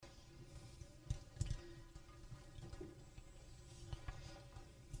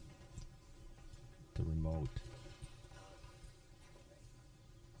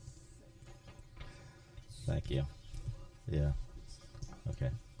Thank you. Yeah. Okay.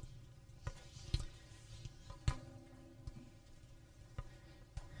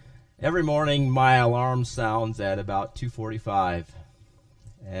 Every morning, my alarm sounds at about 2:45,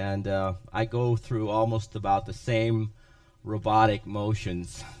 and I go through almost about the same robotic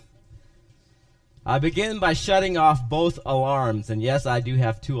motions. I begin by shutting off both alarms, and yes, I do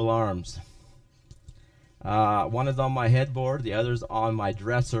have two alarms. One is on my headboard, the other is on my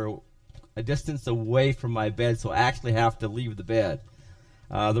dresser, a distance away from my bed, so I actually have to leave the bed.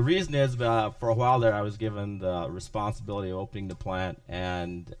 The reason is, for a while there, I was given the responsibility of opening the plant,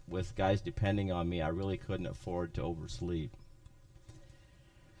 and with guys depending on me, I really couldn't afford to oversleep.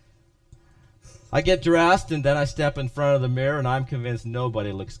 I get dressed, and then I step in front of the mirror, and I'm convinced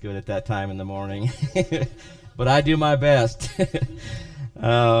nobody looks good at that time in the morning. But I do my best.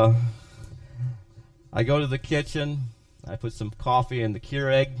 I go to the kitchen. I put some coffee in the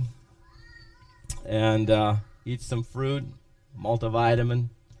Keurig, and eat some fruit, multivitamin,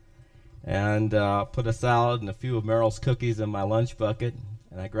 and put a salad and a few of Merrill's cookies in my lunch bucket,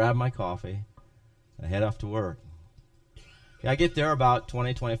 and I grab my coffee, and I head off to work. I get there about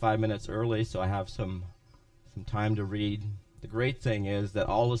 20, 25 minutes early, so I have some time to read. The great thing is that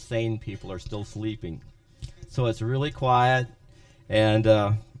all the sane people are still sleeping. So it's really quiet, and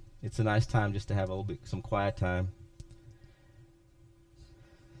it's a nice time just to have some quiet time.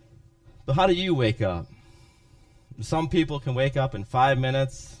 But how do you wake up? Some people can wake up in 5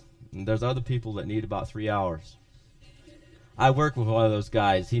 minutes, and there's other people that need about 3 hours. I work with one of those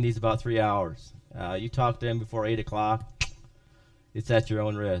guys. He needs about 3 hours. You talk to him before 8 o'clock, it's at your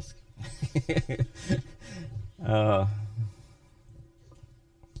own risk. If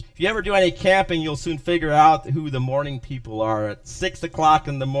you ever do any camping, you'll soon figure out who the morning people are. At 6 o'clock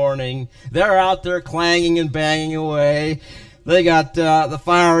in the morning, they're out there clanging and banging away. They got the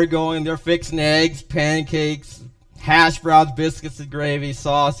fire going. They're fixing eggs, pancakes, hash browns, biscuits and gravy,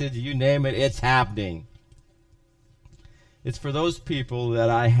 sausage, you name it, it's happening. It's for those people that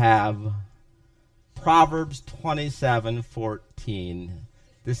I have Proverbs 27:14.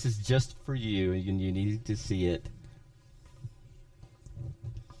 This is just for you, and you need to see it.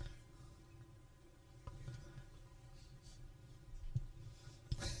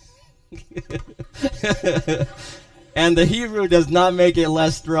 And the Hebrew does not make it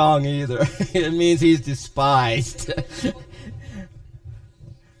less strong either. It means he's despised.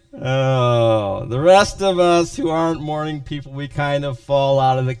 Oh, the rest of us who aren't morning people, we kind of fall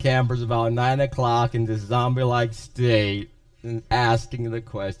out of the campers about 9 o'clock in this zombie-like state and asking the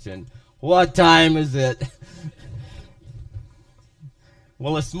question, what time is it?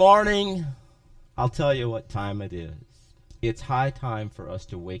 Well, this morning, I'll tell you what time it is. It's high time for us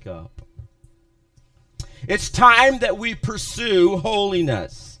to wake up. It's time that we pursue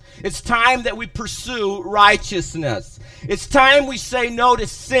holiness. It's time that we pursue righteousness. It's time we say no to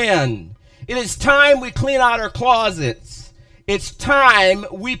sin. It is time we clean out our closets. It's time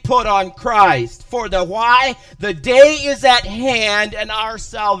we put on Christ. For the why? The day is at hand and our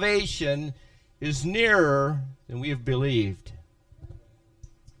salvation is nearer than we have believed.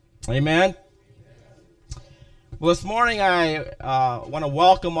 Amen? Well, this morning I want to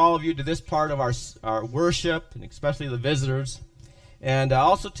welcome all of you to this part of our worship, and especially the visitors, and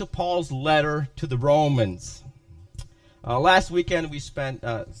also to Paul's letter to the Romans. Last weekend we spent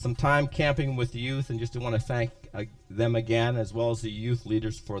some time camping with the youth, and just want to thank them again, as well as the youth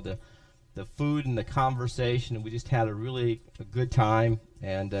leaders, for the food and the conversation. And we just had a good time,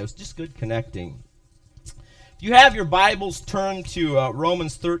 and it was just good connecting. If you have your Bibles, turn to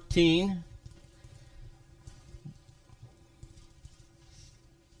Romans 13.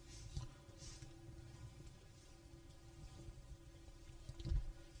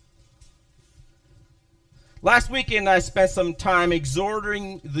 Last weekend, I spent some time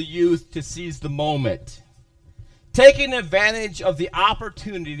exhorting the youth to seize the moment, taking advantage of the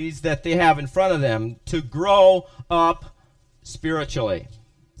opportunities that they have in front of them to grow up spiritually.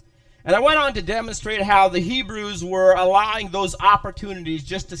 And I went on to demonstrate how the Hebrews were allowing those opportunities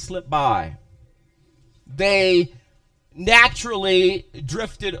just to slip by. They naturally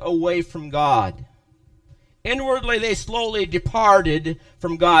drifted away from God. Inwardly, they slowly departed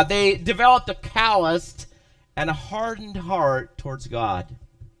from God. They developed a calloused and a hardened heart towards God.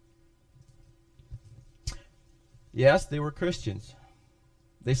 Yes, they were Christians.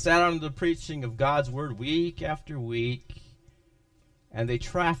 They sat under the preaching of God's word week after week, and they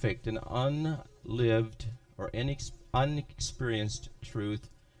trafficked in unlived or unexperienced truth,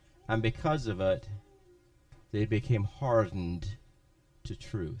 and because of it, they became hardened to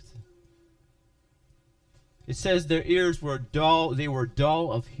truth. It says their ears were dull, they were dull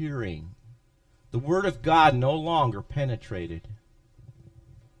of hearing. The Word of God no longer penetrated.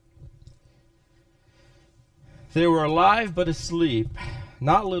 They were alive but asleep,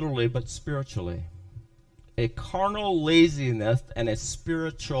 not literally but spiritually. A carnal laziness and a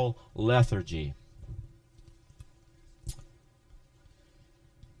spiritual lethargy.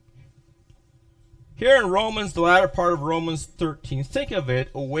 Here in Romans, the latter part of Romans 13, think of it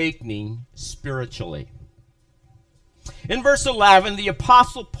awakening spiritually. In verse 11, the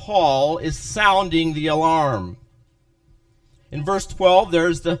Apostle Paul is sounding the alarm. In verse 12,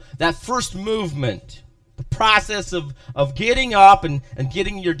 there's that first movement, the process of getting up and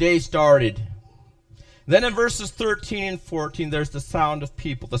getting your day started. Then in verses 13 and 14, there's the sound of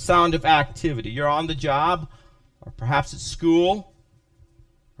people, the sound of activity. You're on the job, or perhaps at school,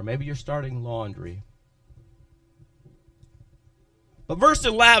 or maybe you're starting laundry. But verse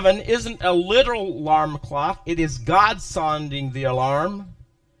 11 isn't a literal alarm clock. It is God sounding the alarm.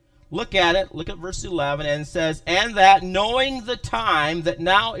 Look at it. Look at verse 11. And it says, and that knowing the time, that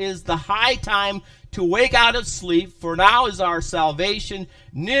now is the high time to wake out of sleep, for now is our salvation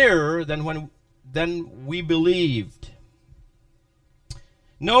nearer than we believed.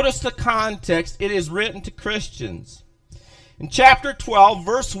 Notice the context. It is written to Christians. In chapter 12,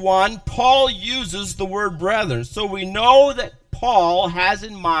 verse 1, Paul uses the word brethren. So we know that Paul has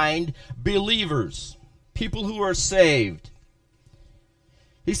in mind believers, people who are saved.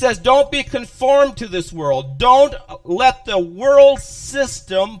 He says, don't be conformed to this world. Don't let the world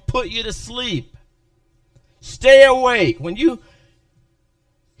system put you to sleep. Stay awake. When you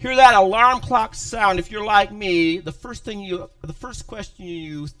hear that alarm clock sound, if you're like me, the first question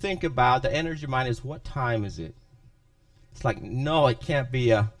you think about that enters your mind is, what time is it? It's like, no, it can't be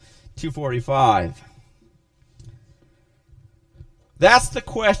 2:45. That's the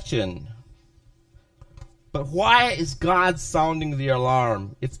question. But why is God sounding the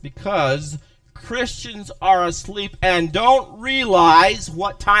alarm? It's because Christians are asleep and don't realize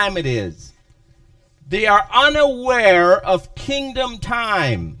what time it is. They are unaware of kingdom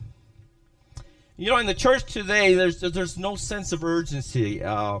time. You know, in the church today, there's no sense of urgency.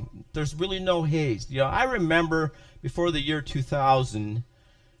 There's really no haste. You know, I remember before the year 2000,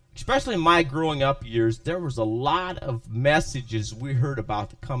 especially in my growing up years, there was a lot of messages we heard about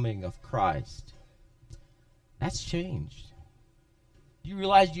the coming of Christ. That's changed. Do you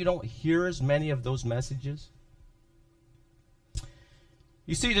realize you don't hear as many of those messages?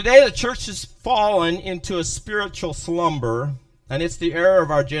 You see, today the church has fallen into a spiritual slumber, and it's the error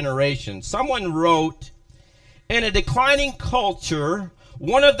of our generation. Someone wrote, in a declining culture,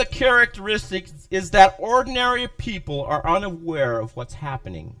 one of the characteristics is that ordinary people are unaware of what's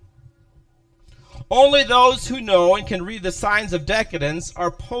happening. Only those who know and can read the signs of decadence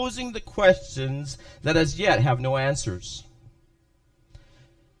are posing the questions that as yet have no answers.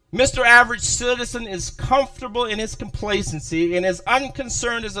 Mr. Average Citizen is comfortable in his complacency and as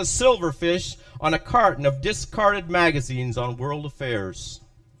unconcerned as a silverfish on a carton of discarded magazines on world affairs.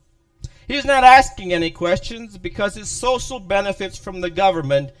 He's not asking any questions because his social benefits from the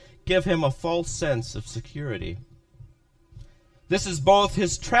government give him a false sense of security. This is both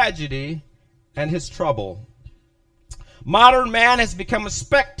his tragedy and his trouble. Modern man has become a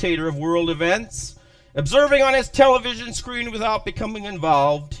spectator of world events, observing on his television screen without becoming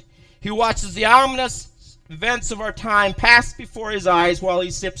involved. He watches the ominous events of our time pass before his eyes while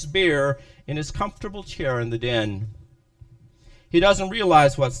he sips beer in his comfortable chair in the den. He doesn't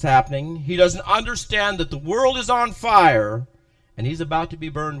realize what's happening. He doesn't understand that the world is on fire and he's about to be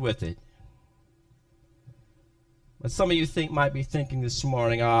burned with it. But some of you might be thinking this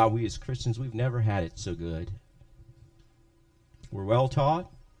morning, we as Christians, we've never had it so good. We're well taught.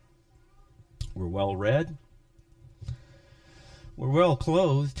 We're well read. We're well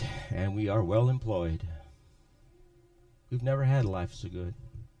clothed. And we are well employed. We've never had life so good.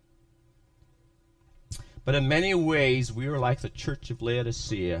 But in many ways, we are like the church of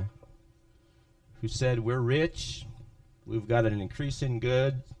Laodicea, who said, we're rich, we've got an increase in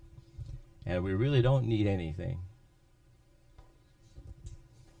goods, and we really don't need anything.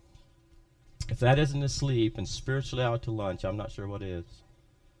 If that isn't asleep and spiritually out to lunch, I'm not sure what is.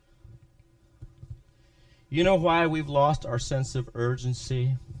 You know why we've lost our sense of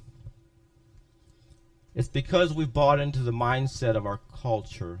urgency? It's because we've bought into the mindset of our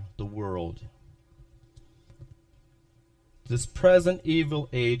culture, the world. This present evil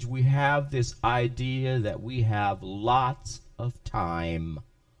age, we have this idea that we have lots of time.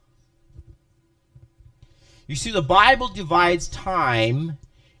 You see, the Bible divides time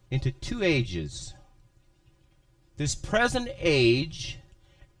into two ages. This present age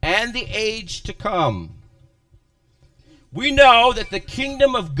and the age to come. We know that the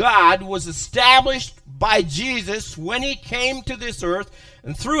kingdom of God was established by Jesus when he came to this earth,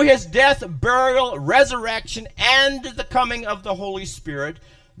 and through his death, burial, resurrection, and the coming of the Holy Spirit,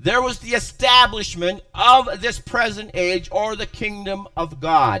 there was the establishment of this present age, or the kingdom of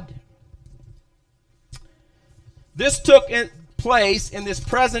God. This took place in this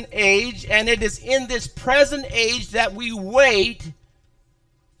present age, and it is in this present age that we wait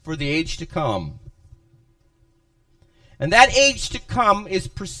for the age to come. And that age to come is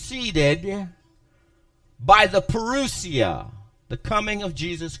preceded by the parousia, the coming of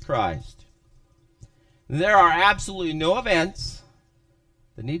Jesus Christ. There are absolutely no events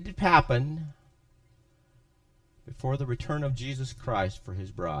that need to happen before the return of Jesus Christ for his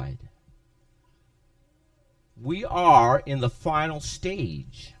bride. We are in the final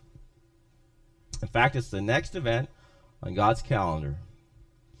stage. In fact, it's the next event on God's calendar.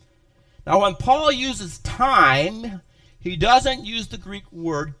 Now, when Paul uses time, he doesn't use the Greek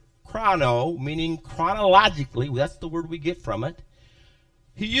word chrono, meaning chronologically. That's the word we get from it.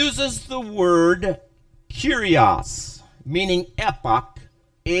 He uses the word kurios, meaning epoch,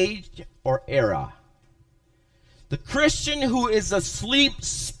 age, or era. The Christian who is asleep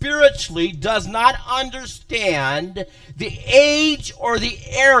spiritually does not understand the age or the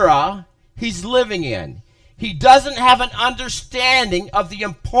era he's living in. He doesn't have an understanding of the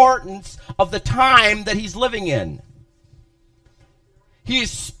importance of the time that he's living in. He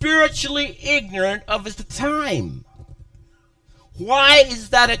is spiritually ignorant of his time. Why is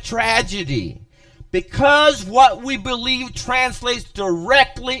that a tragedy? Because what we believe translates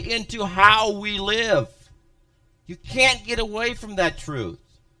directly into how we live. You can't get away from that truth.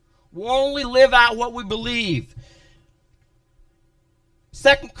 We'll only live out what we believe.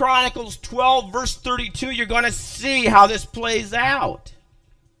 2 Chronicles 12, verse 32, you're going to see how this plays out.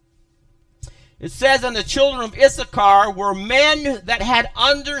 It says, and the children of Issachar were men that had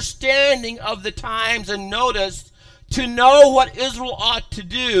understanding of the times and notice to know what Israel ought to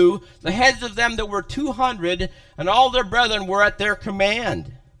do. The heads of them that were 200, and all their brethren were at their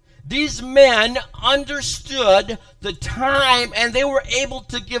command. These men understood the time, and they were able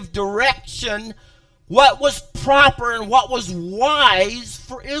to give direction, what was proper and what was wise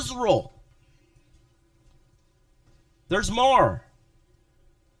for Israel. There's more.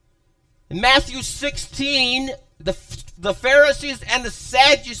 In Matthew 16, the Pharisees and the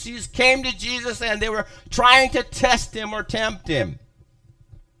Sadducees came to Jesus, and they were trying to test him or tempt him.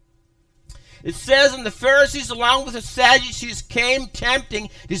 It says, and the Pharisees along with the Sadducees came tempting,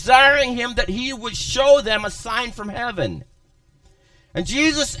 desiring him that he would show them a sign from heaven. And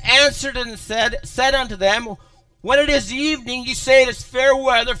Jesus answered and said unto them, when it is evening, ye say it is fair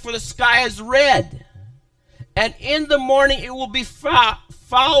weather, for the sky is red. And in the morning it will be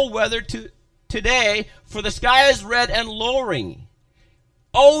foul weather today, for the sky is red and lowering.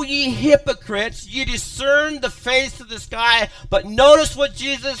 O ye hypocrites, ye discern the face of the sky, but notice what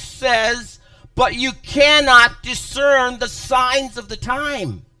Jesus says, but you cannot discern the signs of the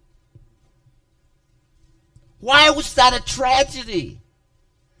time. Why was that a tragedy?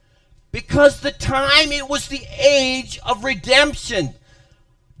 Because the time, it was the age of redemption.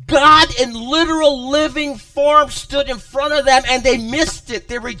 God in literal living form stood in front of them, and they missed it.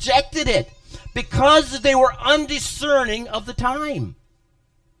 They rejected it because they were undiscerning of the time.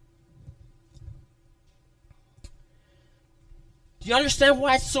 Do you understand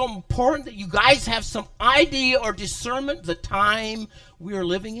why it's so important that you guys have some idea or discernment of the time we are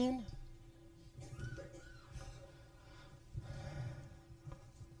living in?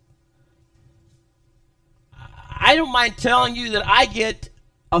 I don't mind telling you that I get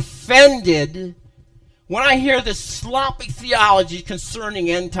offended when I hear this sloppy theology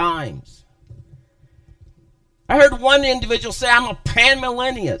concerning end times. I heard one individual say, I'm a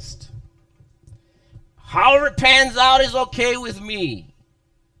panmillennialist. However it pans out is okay with me.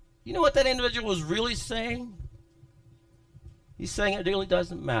 You know what that individual was really saying? He's saying it really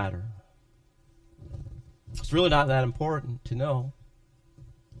doesn't matter. It's really not that important to know.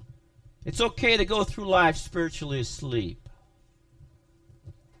 It's okay to go through life spiritually asleep.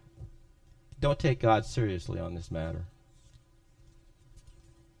 Don't take God seriously on this matter.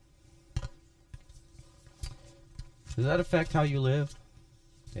 Does that affect how you live?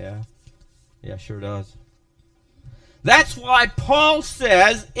 Yeah. Yeah, sure does. That's why Paul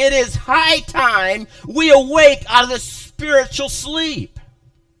says it is high time we awake out of the spiritual sleep.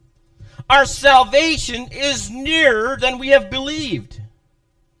 Our salvation is nearer than we have believed.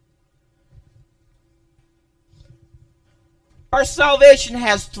 Our salvation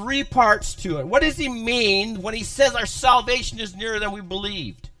has three parts to it. What does he mean when he says our salvation is nearer than we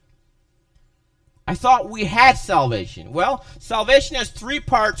believed? I thought we had salvation. Well, salvation has three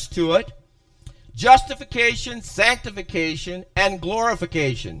parts to it: justification, sanctification, and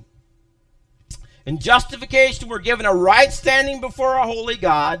glorification. In justification, we're given a right standing before a holy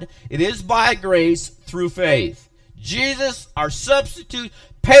God. It is by grace through faith. Jesus, our substitute,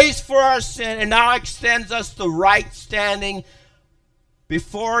 pays for our sin and now extends us the right standing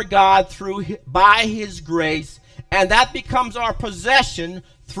before God by his grace, and that becomes our possession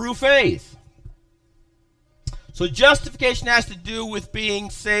through faith. So justification has to do with being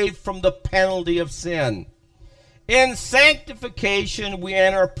saved from the penalty of sin. In sanctification, we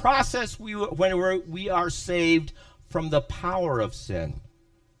enter a process when we are saved from the power of sin.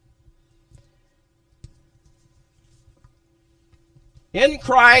 In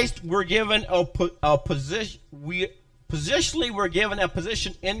Christ, we're given a position. Positionally, we're given a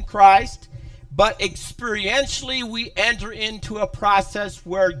position in Christ, but experientially, we enter into a process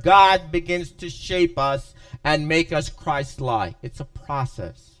where God begins to shape us and make us Christ-like. It's a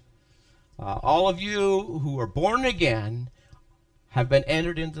process. All of you who are born again have been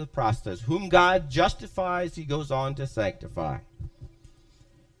entered into the process. Whom God justifies, he goes on to sanctify.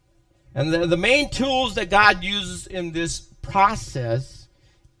 And the main tools that God uses in this process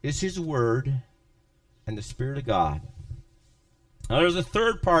is his word and the Spirit of God. Now there's a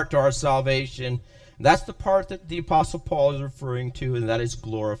third part to our salvation. And that's the part that the Apostle Paul is referring to, and that is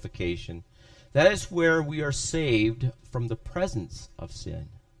glorification. That is where we are saved from the presence of sin.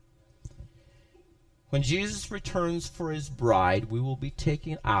 When Jesus returns for his bride, we will be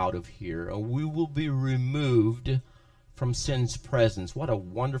taken out of here, and we will be removed from sin's presence. What a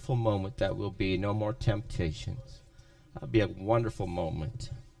wonderful moment that will be. No more temptations. That'll be a wonderful moment.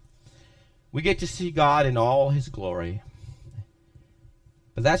 We get to see God in all his glory.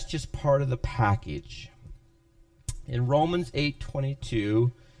 But that's just part of the package. In Romans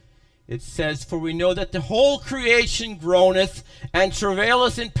 8:22, it says, "For we know that the whole creation groaneth and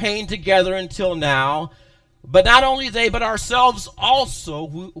travaileth in pain together until now. But not only they, but ourselves also,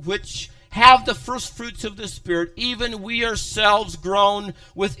 which have the first fruits of the Spirit, even we ourselves groan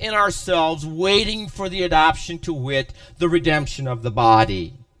within ourselves, waiting for the adoption, to wit, the redemption of the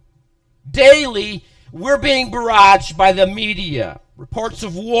body." Daily, we're being barraged by the media. Reports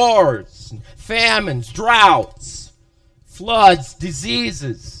of wars, famines, droughts, floods,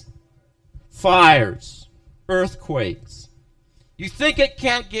 diseases, fires, earthquakes. You think it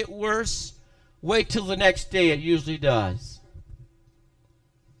can't get worse? Wait till the next day. It usually does.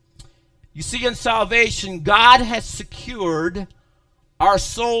 You see, in salvation, God has secured our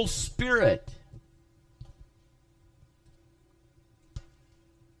soul spirit.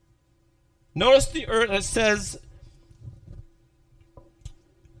 Notice the earth. It says,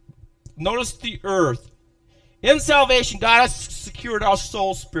 notice the earth. In salvation, God has secured our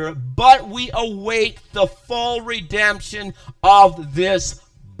soul spirit, but we await the full redemption of this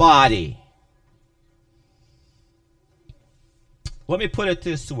body. Let me put it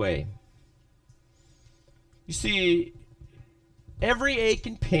this way. You see, every ache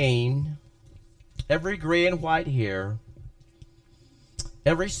and pain, every gray and white hair,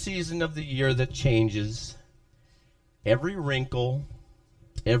 every season of the year that changes, every wrinkle,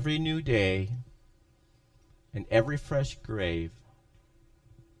 every new day, and every fresh grave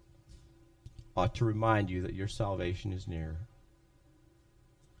ought to remind you that your salvation is near.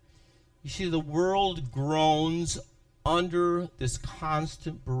 You see, the world groans under this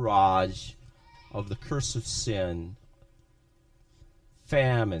constant barrage of the curse of sin,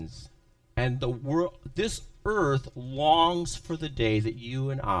 famines, and the world. This earth longs for the day that you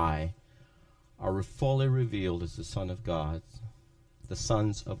and I are fully revealed as the Son of God, the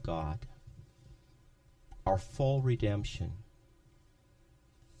sons of God. Our full redemption.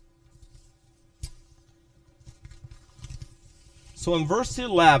 So in verse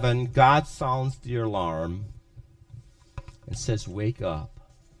 11, God sounds the alarm and says, "Wake up."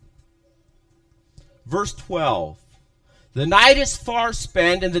 Verse 12, "The night is far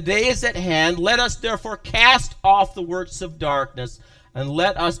spent and the day is at hand. Let us therefore cast off the works of darkness and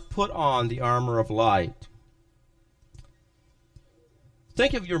let us put on the armor of light."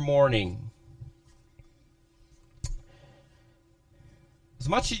 Think of your morning. As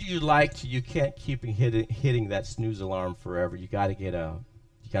much as you'd like to, you can't keep hitting that snooze alarm forever. You got to get up.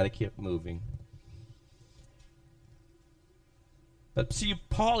 You got to keep moving. But see,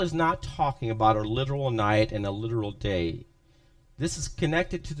 Paul is not talking about a literal night and a literal day. This is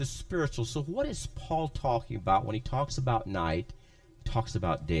connected to the spiritual. So what is Paul talking about when he talks about night, he talks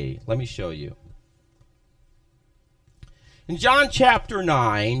about day? Let me show you. In John chapter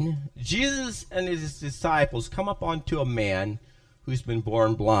 9, Jesus and his disciples come up onto a man who's been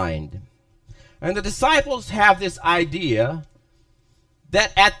born blind. And the disciples have this idea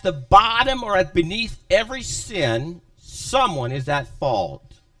that at the bottom or at beneath every sin, someone is at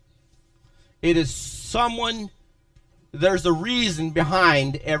fault. It is someone, there's a reason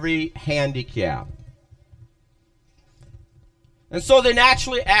behind every handicap. And so they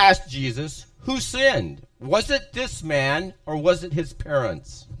naturally asked Jesus, who sinned? Was it this man or was it his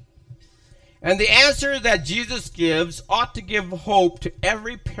parents? And the answer that Jesus gives ought to give hope to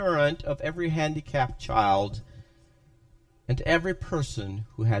every parent of every handicapped child and to every person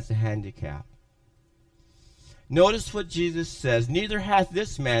who has a handicap. Notice what Jesus says, neither hath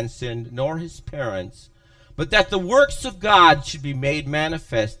this man sinned nor his parents, but that the works of God should be made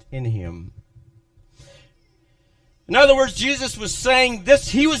manifest in him. In other words, Jesus was saying this,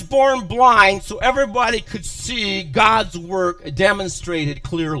 he was born blind so everybody could see God's work demonstrated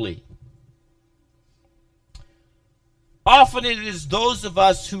clearly. Often it is those of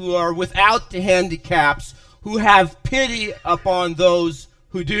us who are without the handicaps who have pity upon those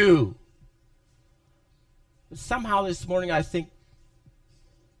who do. But somehow this morning I think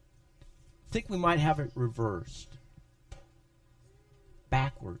we might have it reversed.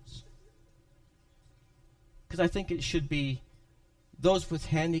 Backwards. Because I think it should be those with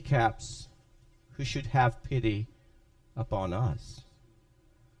handicaps who should have pity upon us.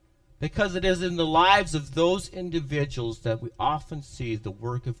 Because it is in the lives of those individuals that we often see the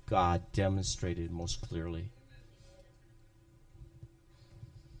work of God demonstrated most clearly.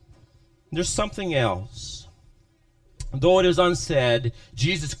 There's something else. Though it is unsaid,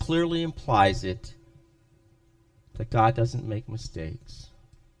 Jesus clearly implies it, that God doesn't make mistakes.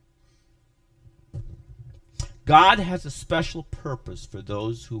 God has a special purpose for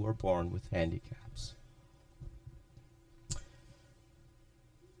those who are born with handicaps.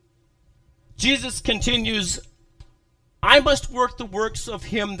 Jesus continues, I must work the works of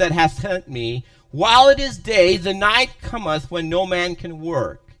him that hath sent me. While it is day, the night cometh when no man can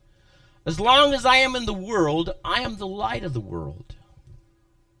work. As long as I am in the world, I am the light of the world.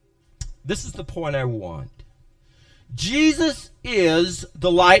 This is the point I want. Jesus is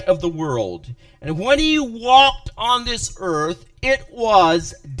the light of the world. And when he walked on this earth, it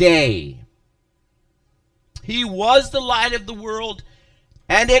was day. He was the light of the world,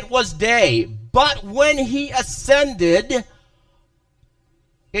 and it was day. But when he ascended,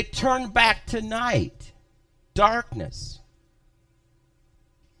 it turned back to night, darkness.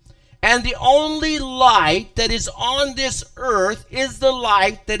 And the only light that is on this earth is the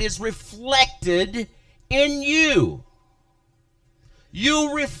light that is reflected in you.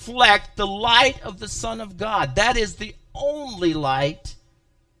 You reflect the light of the Son of God. That is the only light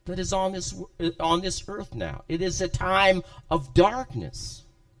that is on this earth now. It is a time of darkness.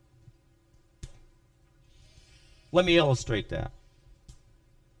 Let me illustrate that.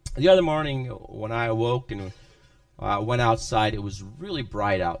 The other morning when I awoke and went outside, it was really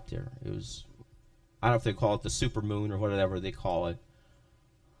bright out there. It was, I don't know if they call it the super moon or whatever they call it.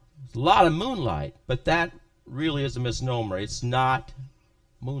 There's a lot of moonlight, but that really is a misnomer. It's not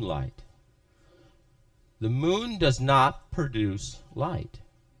moonlight. The moon does not produce light.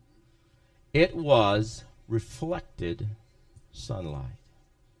 It was reflected sunlight.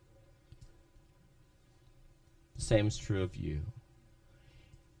 The same is true of you.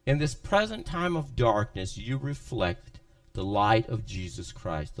 In this present time of darkness, you reflect the light of Jesus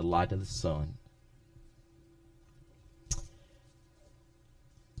Christ, the light of the sun.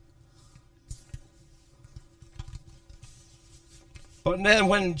 But then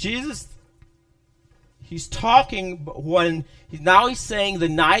when Jesus, he's talking, now he's saying the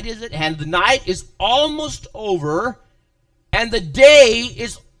night is at hand. The night is almost over, and the day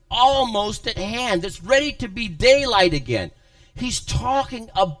is almost at hand. It's ready to be daylight again. He's talking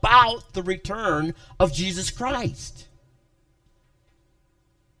about the return of Jesus Christ.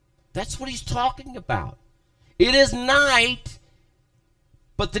 That's what he's talking about. It is night,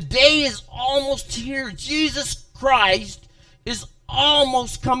 but the day is almost here. Jesus Christ is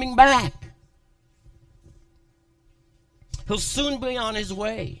almost coming back. He'll soon be on his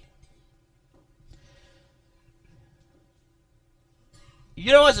way.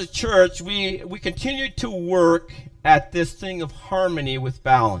 You know, as a church, we continue to work at this thing of harmony with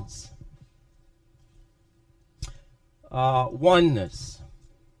balance. Oneness.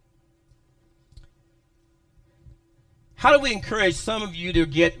 How do we encourage some of you to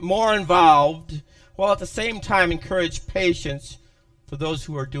get more involved while at the same time encourage patience for those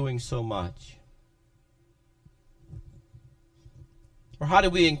who are doing so much? Or how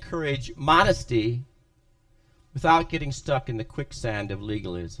do we encourage modesty without getting stuck in the quicksand of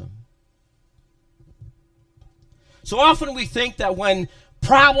legalism? So often we think that when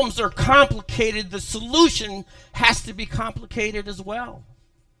problems are complicated, the solution has to be complicated as well.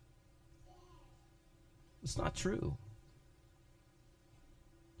 It's not true.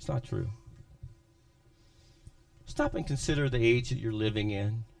 It's not true. Stop and consider the age that you're living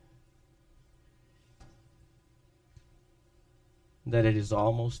in. That it is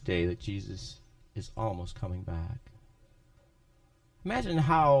almost day, that Jesus is almost coming back. Imagine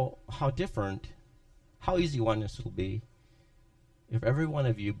how different, how easy oneness will be if every one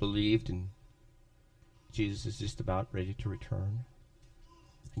of you believed in Jesus is just about ready to return.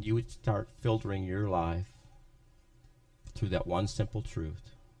 And you would start filtering your life through that one simple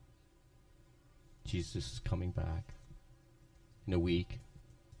truth. Jesus is coming back in a week,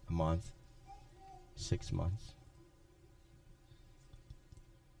 a month, 6 months.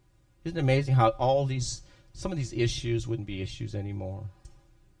 Isn't it amazing how some of these issues wouldn't be issues anymore?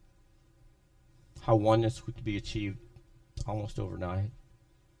 How oneness would be achieved almost overnight.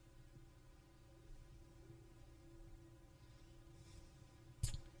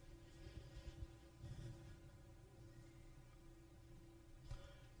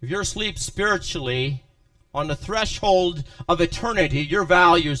 If you're asleep spiritually, on the threshold of eternity, your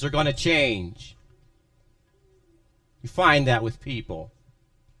values are going to change. You find that with people.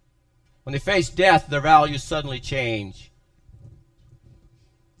 When they face death, their values suddenly change.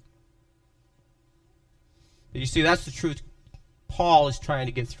 But you see, that's the truth Paul is trying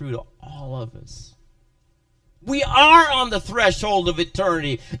to get through to all of us. We are on the threshold of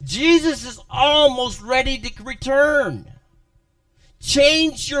eternity. Jesus is almost ready to return.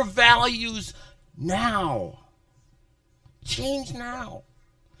 Change your values now. Change now.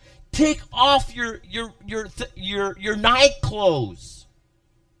 Take off your night clothes.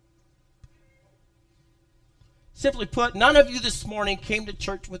 Simply put, none of you this morning came to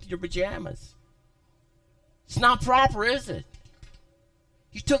church with your pajamas. It's not proper, is it?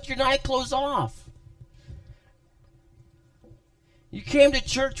 You took your night clothes off. You came to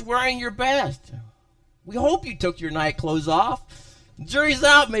church wearing your best. We hope you took your night clothes off. The jury's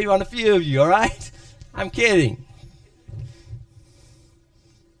out maybe on a few of you, all right? I'm kidding.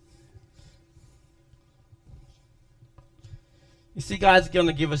 You see, God's going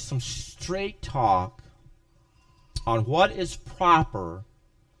to give us some straight talk on what is proper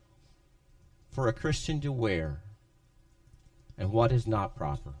for a Christian to wear and what is not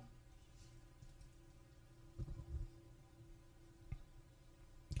proper.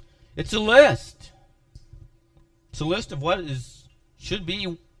 It's a list. It's a list of what should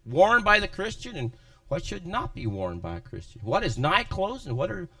be worn by the Christian and what should not be worn by a Christian. What is night clothes and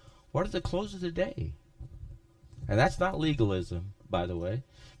what are the clothes of the day? And that's not legalism, by the way.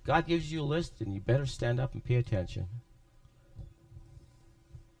 God gives you a list and you better stand up and pay attention.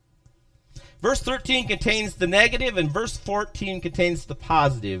 Verse 13 contains the negative and verse 14 contains the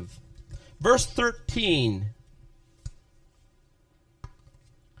positive. Verse 13.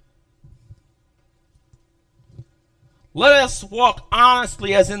 Let us walk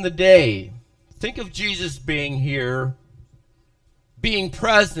honestly as in the day. Think of Jesus being here, being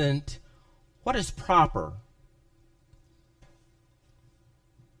present. What is proper?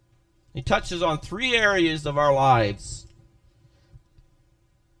 He touches on 3 areas of our lives.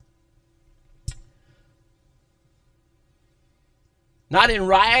 Not in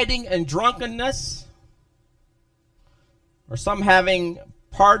rioting and drunkenness, or some having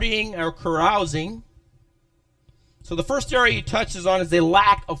partying or carousing. So the first area he touches on is a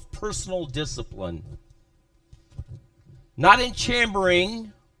lack of personal discipline. Not in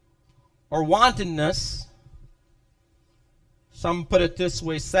chambering or wantonness. Some put it this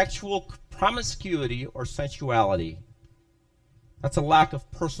way: sexual promiscuity or sensuality. That's a lack of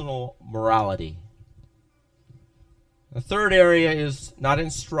personal morality. The third area is not in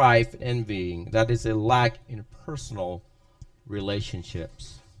strife and envying. That is a lack in personal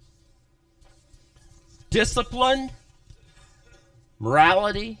relationships. Discipline,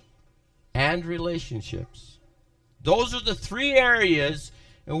 morality, and relationships. Those are the 3 areas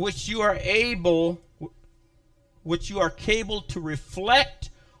in which you are capable to reflect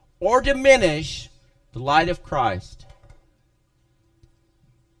or diminish the light of Christ.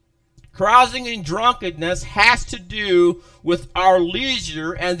 Carousing and drunkenness has to do with our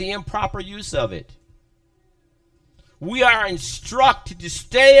leisure and the improper use of it. We are instructed to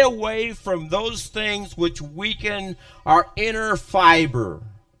stay away from those things which weaken our inner fiber.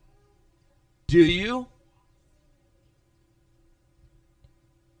 Do you?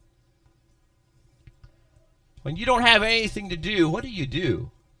 When you don't have anything to do, what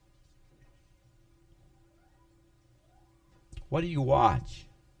do? What do you watch?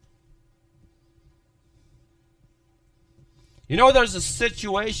 You know, there's a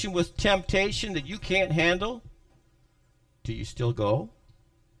situation with temptation that you can't handle. Do you still go?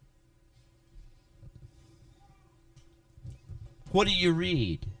 What do you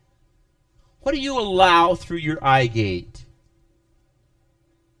read? What do you allow through your eye gate?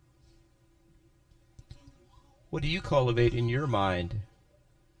 What do you cultivate in your mind?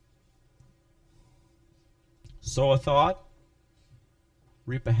 Sow a thought,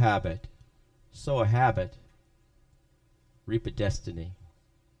 reap a habit. Sow a habit, reap a destiny.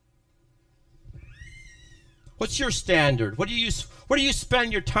 What's your standard? Where do you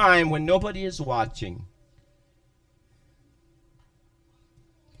spend your time when nobody is watching?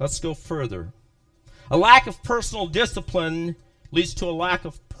 Let's go further. A lack of personal discipline leads to a lack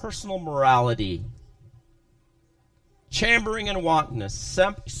of personal morality. Chambering and wantonness,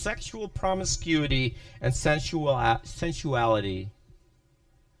 sexual promiscuity, and sensuality.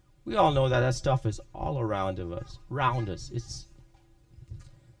 We all know that stuff is all around us.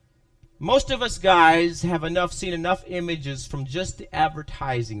 Most of us guys have seen enough images from just the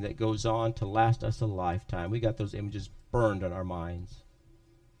advertising that goes on to last us a lifetime. We got those images burned in our minds.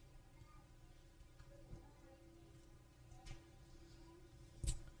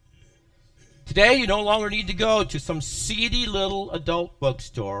 Today, you no longer need to go to some seedy little adult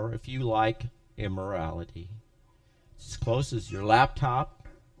bookstore if you like immorality. It's as close as your laptop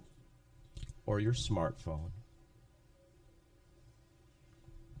or your smartphone.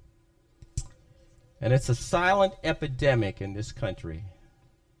 And it's a silent epidemic in this country.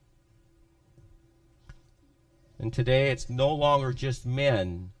 And today, it's no longer just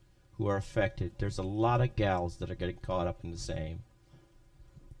men who are affected. There's a lot of gals that are getting caught up in the same.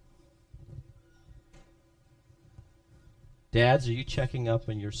 Dads, are you checking up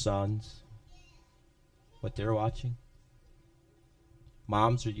on your sons? What they're watching?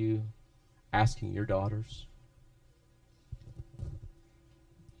 Moms, are you asking your daughters?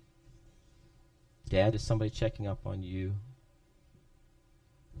 Dad, is somebody checking up on you?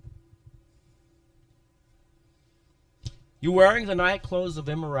 You wearing the night clothes of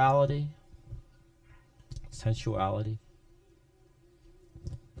immorality, sensuality?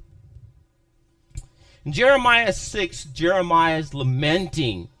 In Jeremiah 6, Jeremiah is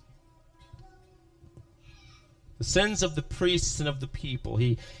lamenting the sins of the priests and of the people.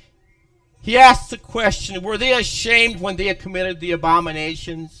 He asks the question, were they ashamed when they had committed the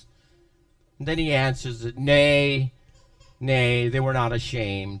abominations? And then he answers it, nay, they were not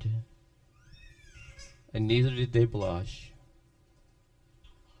ashamed, and neither did they blush.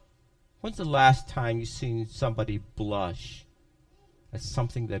 When's the last time you've seen somebody blush at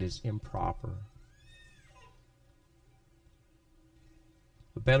something that is improper?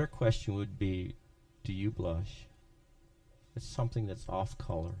 A better question would be, do you blush? It's something that's off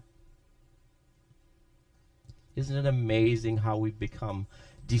color. Isn't it amazing how we've become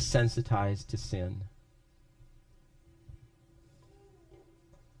desensitized to sin?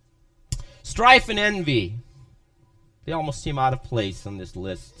 Strife and envy. They almost seem out of place on this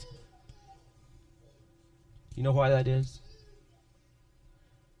list. You know why that is?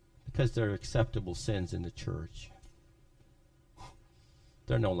 Because they're acceptable sins in the church.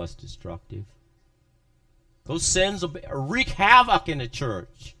 They're no less destructive. Those sins will wreak havoc in the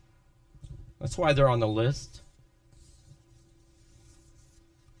church. That's why they're on the list.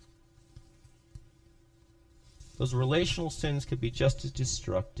 Those relational sins could be just as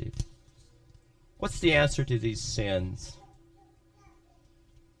destructive. What's the answer to these sins?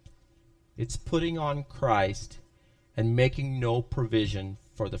 It's putting on Christ and making no provision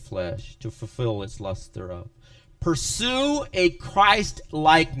for the flesh to fulfill its lust thereof. Pursue a Christ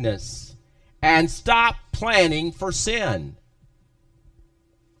likeness and stop planning for sin.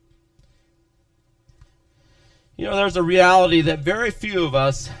 You know, there's a reality that very few of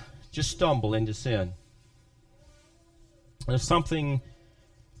us just stumble into sin. There's something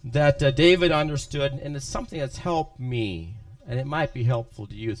that David understood, and it's something that's helped me, and it might be helpful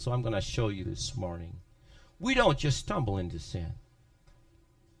to you, so I'm going to show you this morning. We don't just stumble into sin.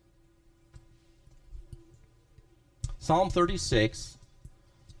 Psalm 36,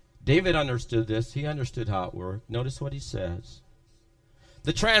 David understood this. He understood how it worked. Notice what he says.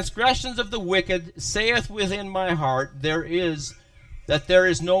 The transgressions of the wicked saith within my heart, there is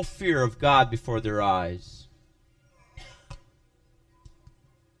no fear of God before their eyes.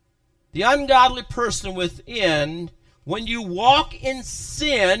 The ungodly person within, when you walk in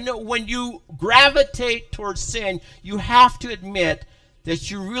sin, when you gravitate towards sin, you have to admit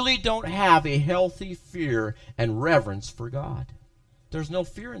that you really don't have a healthy fear and reverence for God. There's no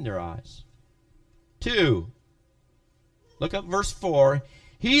fear in their eyes. 2, look at verse 4.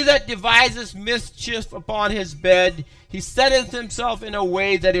 He that deviseth mischief upon his bed, he setteth himself in a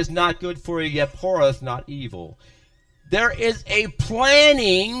way that is not good for you, yet abhorreth not evil. There is a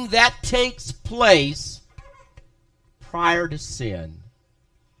planning that takes place prior to sin.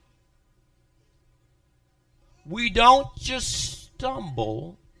 We don't just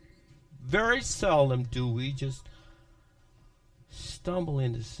stumble. Very seldom do we just stumble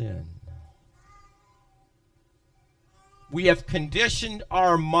into sin. We have conditioned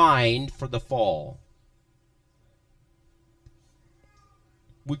our mind for the fall.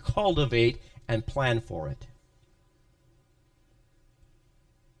 We cultivate and plan for it.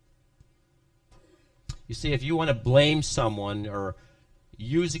 You see, if you want to blame someone or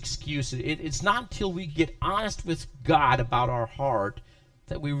use excuses, it's not until we get honest with God about our heart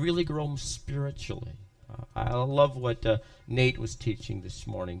that we really grow spiritually. I love what Nate was teaching this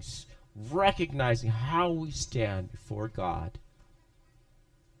morning. Recognizing how we stand before God.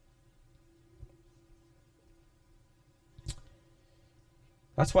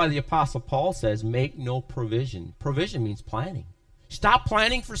 That's why the Apostle Paul says, make no provision. Provision means planning. Stop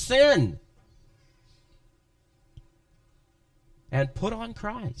planning for sin. And put on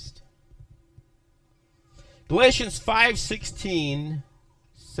Christ. Galatians 5:16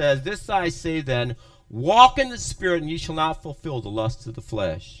 says, this I say then, walk in the Spirit, and ye shall not fulfill the lusts of the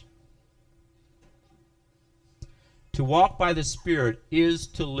flesh. To walk by the Spirit is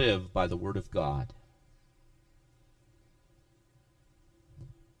to live by the Word of God.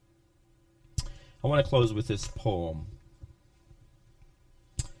 I want to close with this poem.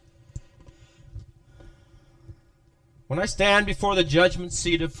 When I stand before the judgment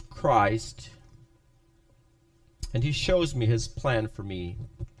seat of Christ, and He shows me His plan for me,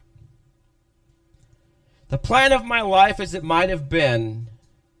 the plan of my life as it might have been,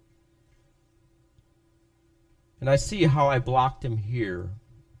 and I see how I blocked Him here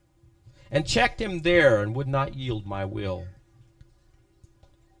and checked Him there and would not yield my will.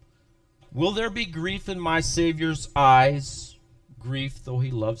 Will there be grief in my Savior's eyes, grief though He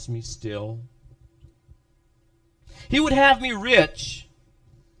loves me still? He would have me rich,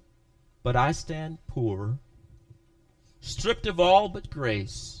 but I stand poor, stripped of all but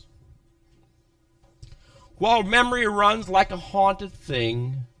grace. While memory runs like a haunted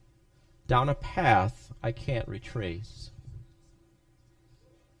thing down a path I can't retrace.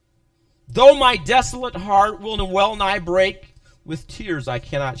 Though my desolate heart will well nigh break with tears I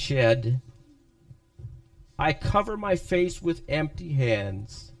cannot shed, I cover my face with empty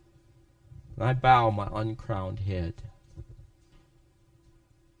hands, and I bow my uncrowned head.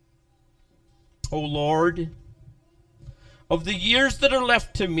 O Lord, of the years that are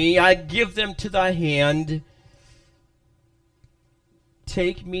left to me, I give them to thy hand.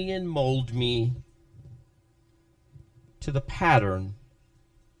 Take me and mold me to the pattern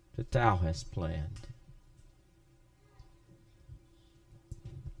that thou hast planned.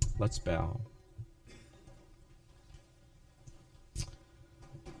 Let's bow.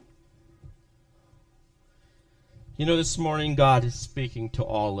 You know, this morning God is speaking to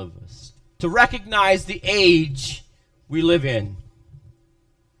all of us to recognize the age we live in,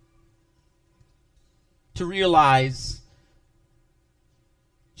 to realize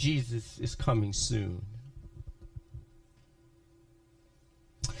Jesus is coming soon.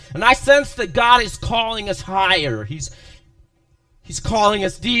 And I sense that God is calling us higher. He's calling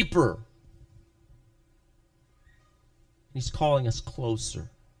us deeper. He's calling us closer.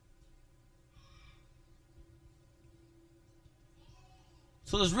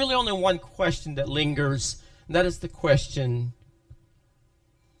 So there's really only one question that lingers, and that is the question,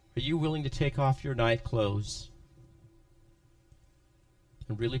 are you willing to take off your night clothes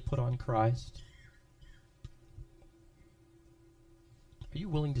and really put on Christ? Are you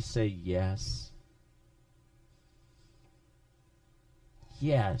willing to say yes?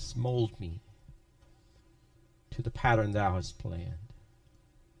 Yes, mold me to the pattern thou hast planned.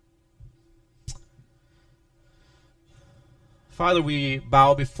 Father, we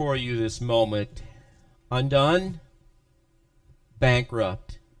bow before you this moment, undone,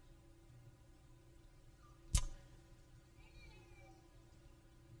 bankrupt.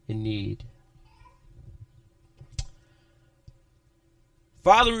 In need.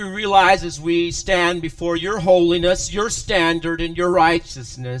 Father, we realize as we stand before your holiness, your standard, and your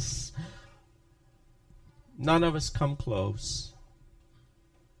righteousness, none of us come close.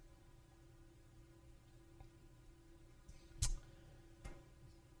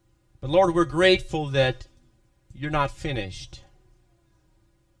 But Lord, we're grateful that you're not finished.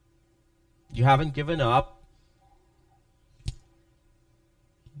 You haven't given up.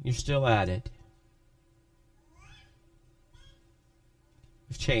 You're still at it.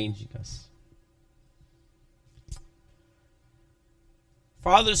 of changing us.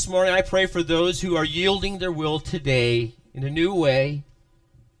 Father, this morning I pray for those who are yielding their will today in a new way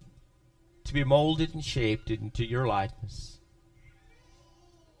to be molded and shaped into your likeness.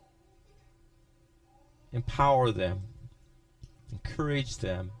 Empower them, encourage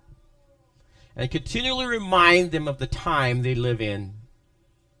them, and continually remind them of the time they live in.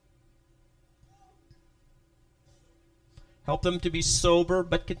 Help them to be sober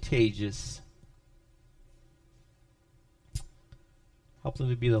but contagious. Help them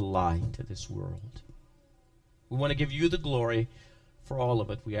to be the light of this world. We want to give you the glory for all of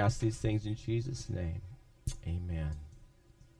it. We ask these things in Jesus' name. Amen.